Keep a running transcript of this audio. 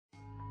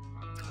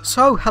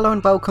So hello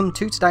and welcome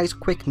to today's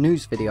quick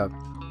news video.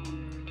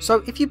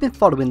 So if you've been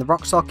following the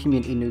Rockstar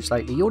community news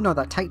lately, you'll know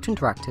that Take-Two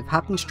Interactive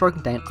have been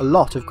striking down a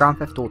lot of Grand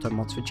Theft Auto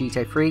mods for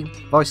GTA 3,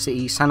 Vice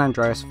City, San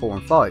Andreas 4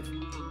 and 5.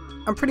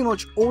 And pretty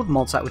much all the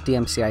mods that were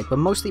DMCA'd were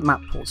mostly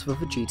map ports of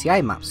other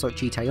GTA maps like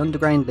GTA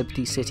Underground,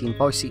 Liberty City and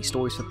Vice City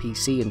stories for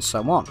PC and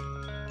so on.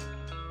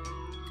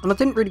 And I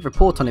didn't really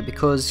report on it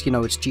because, you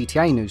know, it's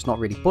GTA news, not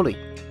really Bully.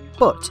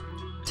 But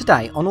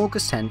today, on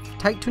August 10th,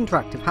 Take-Two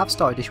Interactive have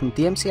started issuing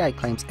DMCA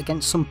claims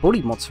against some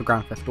Bully mods for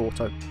Grand Theft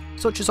Auto,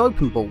 such as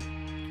Open Ball,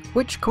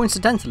 which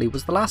coincidentally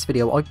was the last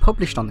video I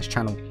published on this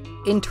channel.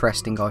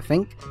 Interesting, I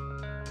think.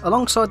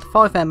 Alongside the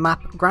 5M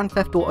map Grand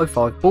Theft Auto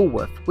 5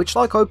 Bullworth, which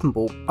like Open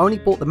Ball only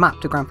brought the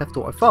map to Grand Theft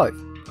Auto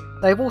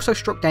 5. They have also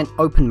struck down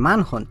Open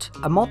Manhunt,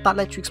 a mod that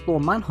lets you explore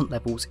manhunt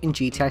levels in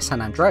GTA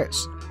San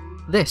Andreas.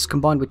 This,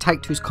 combined with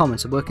Take-Two's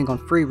comments of working on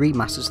 3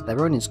 remasters of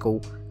their own in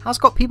school, has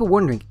got people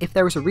wondering if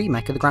there is a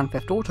remake of the Grand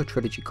Theft Auto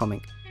trilogy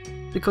coming,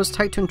 because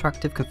Take-Two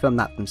Interactive confirmed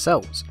that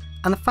themselves,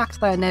 and the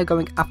fact they are now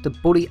going after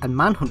Bully and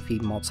Manhunt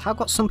feed mods have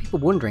got some people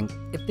wondering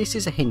if this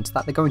is a hint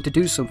that they're going to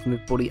do something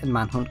with Bully and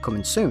Manhunt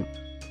coming soon.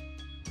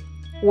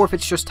 Or if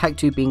it's just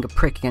Take-Two being a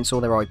prick against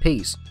all their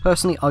IPs.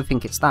 Personally, I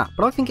think it's that,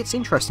 but I think it's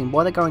interesting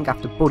why they're going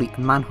after Bully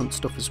and Manhunt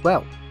stuff as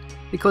well,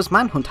 because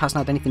Manhunt hasn't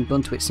had anything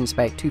done to it since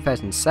about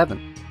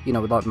 2007, you know,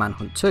 with like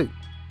Manhunt 2.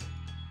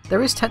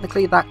 There is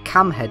technically that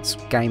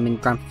Camheads game in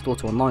Grand Theft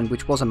Auto Online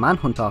which was a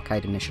Manhunt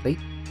arcade initially,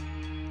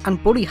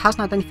 and Bully hasn't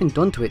had anything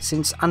done to it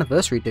since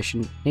Anniversary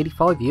Edition nearly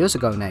 5 years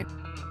ago now.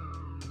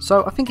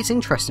 So I think it's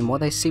interesting why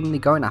they're seemingly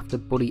going after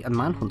Bully and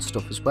Manhunt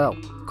stuff as well.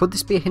 Could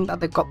this be a hint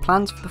that they've got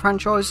plans for the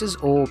franchises,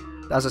 or,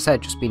 as I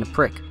said, just being a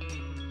prick?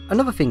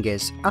 Another thing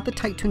is, at the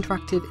Take-Two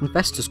Interactive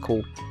Investors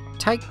Call,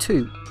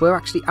 Take-Two were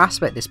actually asked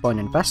about this by an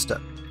investor,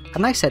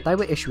 and they said they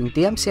were issuing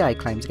DMCA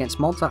claims against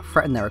mods that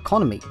threaten their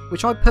economy,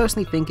 which I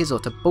personally think is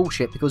utter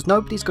bullshit because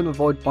nobody's going to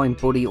avoid buying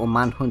Bully or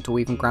Manhunt or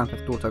even Grand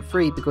Theft Auto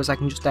 3 because they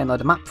can just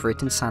download a map for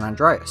it in San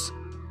Andreas.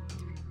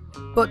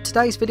 But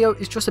today's video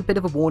is just a bit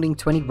of a warning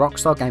to any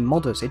Rockstar game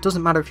modders. It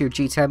doesn't matter if you're a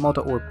GTA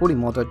modder or a Bully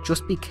modder,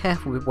 just be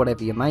careful with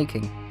whatever you're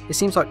making. It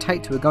seems like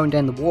Take-Two are going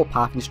down the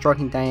warpath and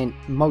striking down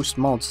most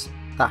mods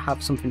that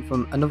have something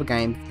from another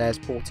game that theirs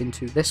brought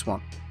into this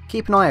one.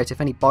 Keep an eye out if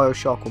any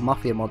Bioshock or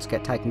Mafia mods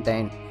get taken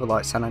down for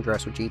like San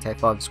Andreas or GTA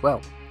 5 as well.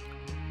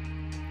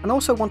 And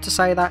also want to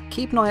say that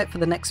keep an eye out for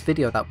the next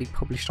video that will be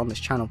published on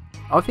this channel.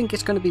 I think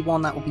it's going to be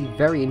one that will be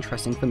very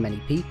interesting for many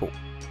people.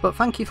 But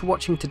thank you for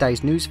watching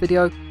today's news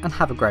video and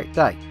have a great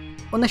day.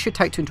 Unless you're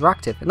Take-Two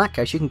Interactive, in that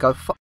case you can go